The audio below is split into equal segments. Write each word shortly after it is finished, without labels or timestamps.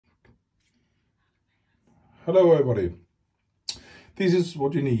Hello everybody. This is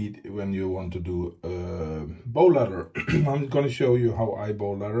what you need when you want to do a bow ladder. I'm going to show you how I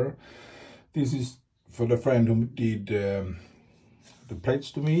bow ladder. This is for the friend who did the plates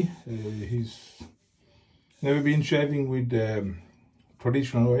to me. He's never been shaving with the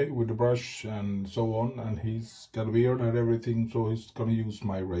traditional way, with the brush and so on, and he's got a beard and everything, so he's going to use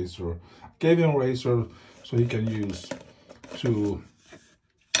my razor. I gave him a razor so he can use to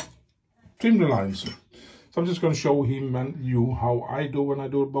trim the lines. So I'm just going to show him and you how I do when I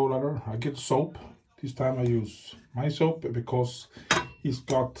do a bow ladder. I get soap. This time I use my soap because he's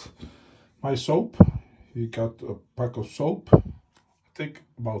got my soap. He got a pack of soap. I take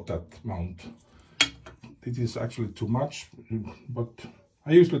about that amount. It is actually too much, but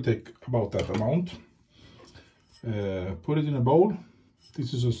I usually take about that amount. Put it in a bowl.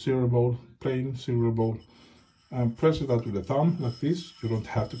 This is a cereal bowl, plain cereal bowl. And press it out with the thumb like this. You don't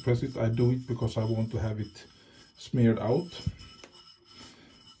have to press it. I do it because I want to have it smeared out.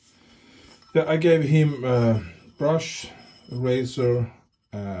 Yeah, I gave him a brush, a razor,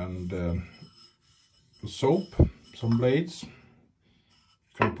 and soap, some blades.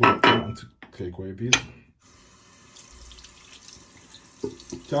 Can put it down to take away this,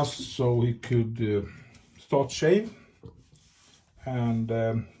 just so he could start shave. And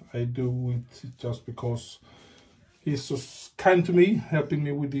I do it just because he's so kind to me, helping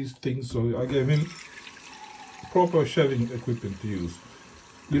me with these things. So I gave him proper shaving equipment to use.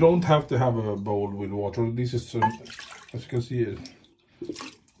 You don't have to have a bowl with water. This is, as you can see, a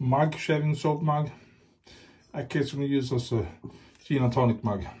mug, shaving soap mug. I occasionally use as a gin and tonic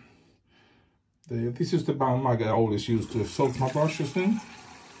mug. This is the brown mug I always use to soak my brushes in.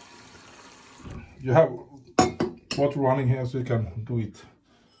 You have water running here, so you can do it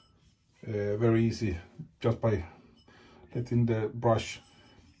very easy just by letting the brush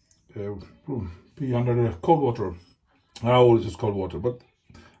be under the cold water. I always use cold water, but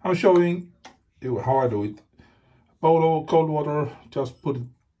I'm showing you how I do it. Bowl of cold water, just put a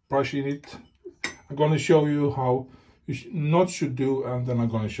brush in it. I'm going to show you how you not should do, and then I'm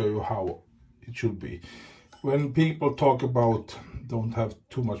going to show you how it should be. When people talk about don't have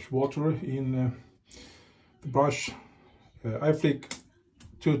too much water in the brush, I flick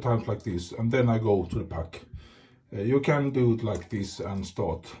 2 times like this, and then I go to the pack. You can do it like this and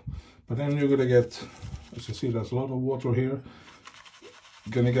start, but then you're gonna get, as you see, there's a lot of water here.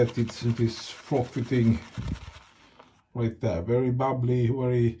 You're gonna get this frothy thing right there, very bubbly,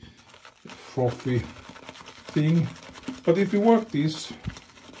 very frothy thing. But if you work this,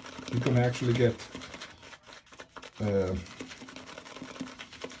 you're gonna actually get a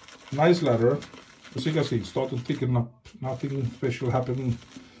nice ladder. As you can see, it started thickening up, nothing special happening.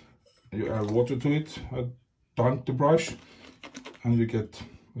 You add water to it, dunk the brush, and you get,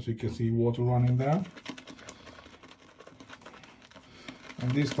 as you can see, water running there.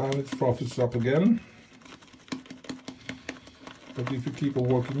 And this time it froths up again. But if you keep on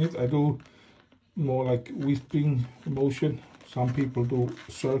working it, I do more like whipping motion. Some people do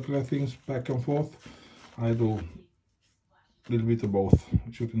circular things back and forth. I do a little bit of both.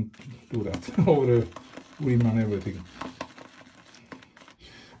 I shouldn't do that over the rim and everything.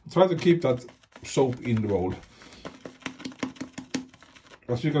 Try to keep that soap in the bowl.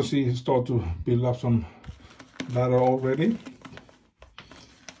 As you can see, it start to build up some lather already.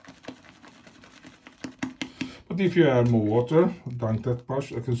 But if you add more water, dunk that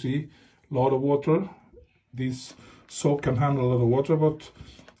brush, I can see a lot of water. This soap can handle a lot of water, but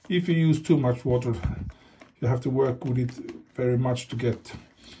if you use too much water, you have to work with it very much to get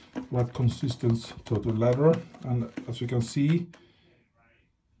right consistency to the lather. And as you can see,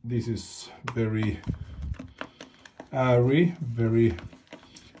 this is very airy, very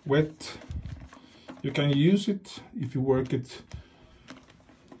wet. You can use it if you work it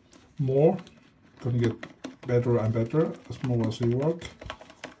more. It's gonna get better and better as more as you work.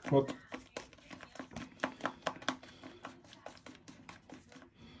 But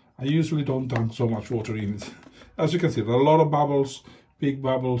I usually don't dunk so much water in it. As you can see, there are a lot of bubbles, big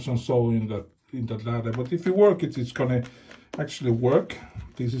bubbles and so in that lather. But if you work it, it's gonna actually work.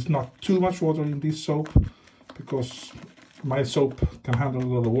 This is not too much water in this soap because my soap can handle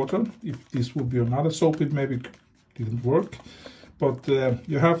a lot of water. If this would be another soap, it maybe didn't work. But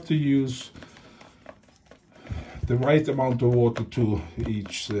you have to use the right amount of water to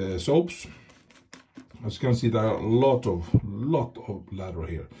each soaps. As you can see, there are a lot of lather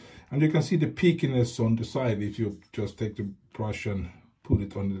here, and you can see the peakiness on the side if you just take the brush and put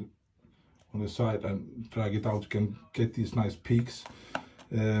it on the side and drag it out. You can get these nice peaks.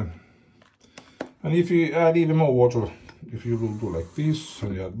 And if you add even more water, if you will do like this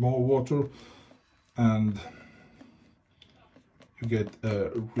and you add more water, and you get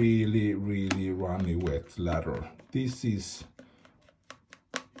a really runny wet lather. This is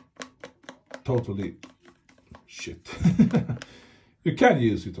totally shit. You can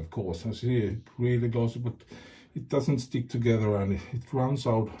use it, of course, as you see, it really glossy, but it doesn't stick together and it runs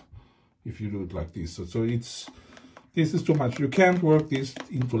out if you do it like this. So this is too much. You can't work this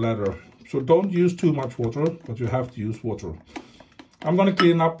into lather. So don't use too much water, but you have to use water. I'm gonna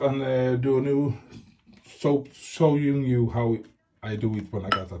clean up and do a new soap showing you how I do it when I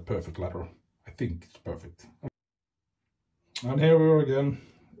got that perfect lather. I think it's perfect. And here we are again.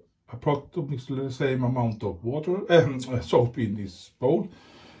 Approximately the same amount of water, soap in this bowl.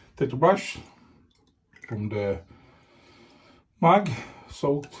 Take the brush from the mug,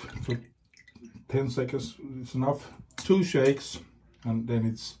 soaked for 10 seconds is enough. 2 shakes, and then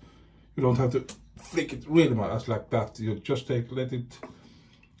you don't have to flick it really much like that. You just let it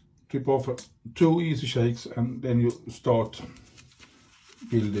drip off. 2 easy shakes, and then you start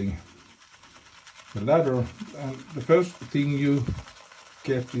building the lather. And the first thing you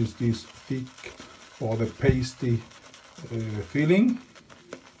get is this thick or the pasty filling.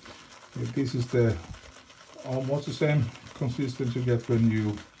 This is the almost the same consistency you get when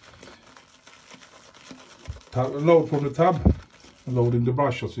you load from the tub, loading the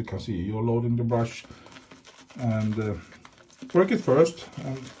brush. As you can see, you're loading the brush and work it first,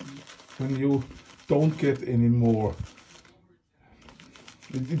 and when you don't get any more,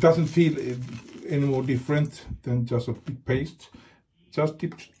 it doesn't feel any more different than just a big paste. Just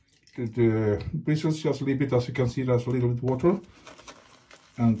dip the bristles just a little bit. As you can see, there's a little bit water,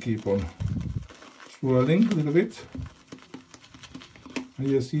 and keep on swirling a little bit, and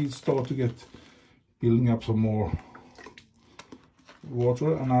you see it start to get building up some more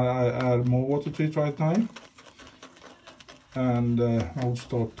water, and I add more water to it right now, and I will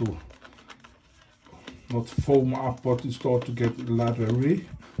start to not foam up, but it start to get lathery,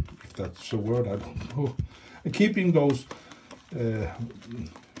 if that's a word, I don't know. And keeping those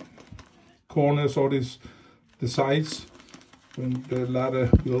corners or the sides, when the lather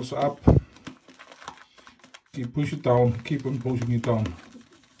builds up, push it down, keep on pushing it down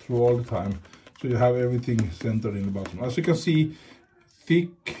through all the time, so you have everything centered in the bottom. As you can see,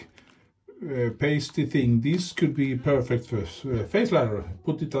 thick pasty thing. This could be perfect for face lather.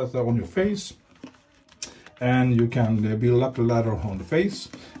 Put it on your face, and you can build up the lather on the face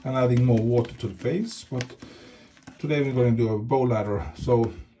and adding more water to the face. But today we're going to do a bowl lather.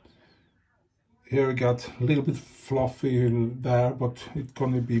 So here we got a little bit fluffy there, but it's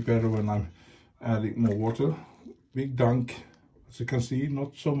going to be better when I'm adding more water. Big dunk, as you can see,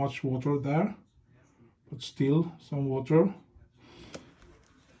 not so much water there, but still some water.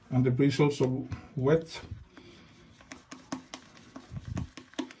 And the bristles are wet.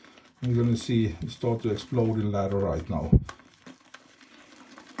 You're going to see it start to explode in lather right now.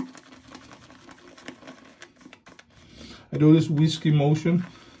 I do this whisking motion.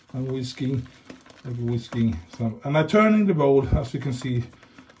 I'm whisking some, and I'm turning the bowl, as you can see,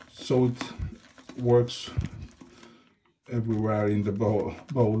 so it works everywhere in the bowl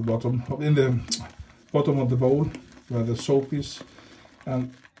bottom, in the bottom of the bowl where the soap is,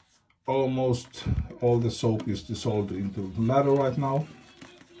 and almost all the soap is dissolved into the lather right now.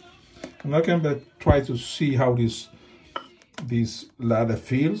 And I can try to see how this lather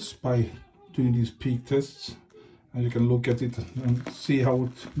feels by doing these peak tests, and you can look at it and see how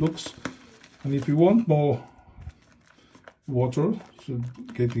it looks. And if you want more water, so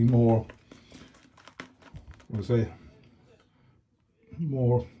getting more,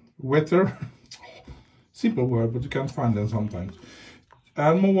 more wetter, simple word, but you can't find them sometimes.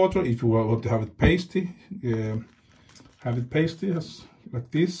 Add more water if you want to have it pasty. Have it pasty as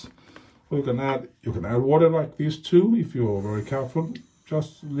like this, or you can add water like this too if you're very careful.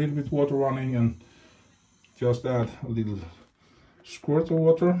 Just a little bit water running, and just add a little squirt of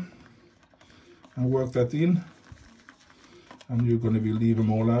water and work that in, and you're going to be leaving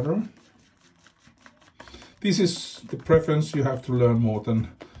more lather. This is the preference you have to learn, Morten.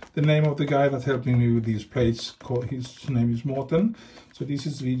 The name of the guy that's helping me with these plates, his name is Morten. So this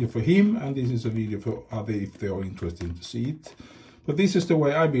is a video for him, and this is a video for other if they are interested to see it. But this is the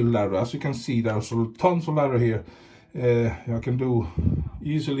way I build lather. As you can see, there's tons of lather here. I can do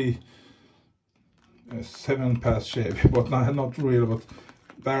easily 7 pass shave, but not really, but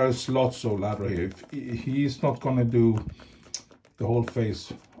there is lots of lather here. He's not gonna do the whole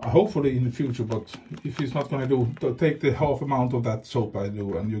face, hopefully in the future, but if he's not gonna do, take the half amount of that soap I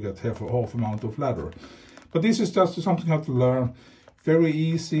do, and you get half amount of lather. But this is just something you have to learn. Very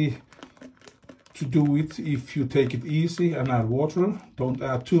easy to do it if you take it easy and add water. Don't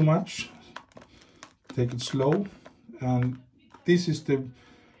add too much. take it slow, and this is the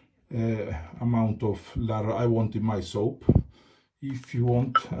amount of lather I want in my soap. If you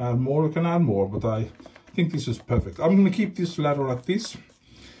want to add more, you can add more, but I think this is perfect. I'm going to keep this lather like this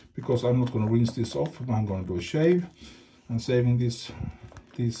because I'm not going to rinse this off. I'm going to do a shave and saving this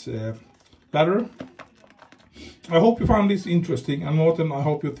lather. I hope you found this interesting, and Morten, I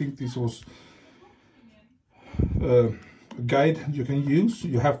hope you think this was a guide you can use.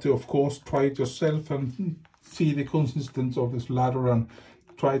 You have to, of course, try it yourself and see the consistency of this lather and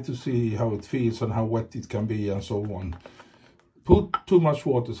try to see how it feels and how wet it can be and so on. Put too much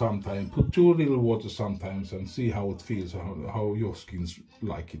water sometimes, put too little water sometimes, and see how it feels, how your skins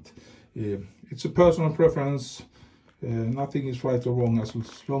like it. It's a personal preference. Nothing is right or wrong as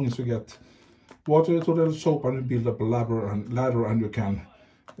long as you get water to the soap and you build up a lather and you can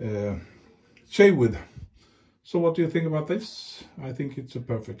shave with. So what do you think about this? I think it's a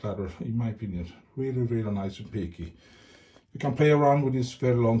perfect lather in my opinion. Really, really nice and peaky. You can play around with this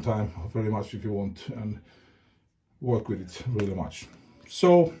very long time, very much if you want, and work with it really much.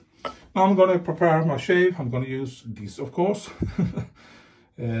 So now I'm going to prepare my shave. I'm going to use this, of course.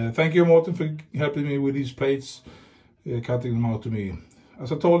 Thank you, Morten, for helping me with these plates, cutting them out to me.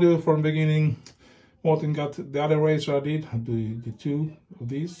 As I told you from the beginning, Morten got the other razor I did. I did two of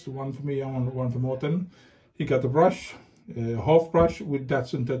these, one for me and one for Morten. He got a brush, half brush with that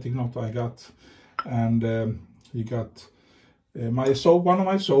synthetic knot I got, and he got my soap, one of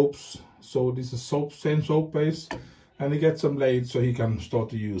my soaps. So this is soap, same soap base, and he gets some blades so he can start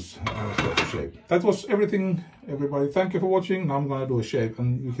to use and start to shave. That was everything, everybody. Thank you for watching. Now I'm gonna do a shave,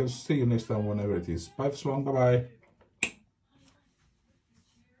 and we can see you next time whenever it is. Bye for so long. Bye bye.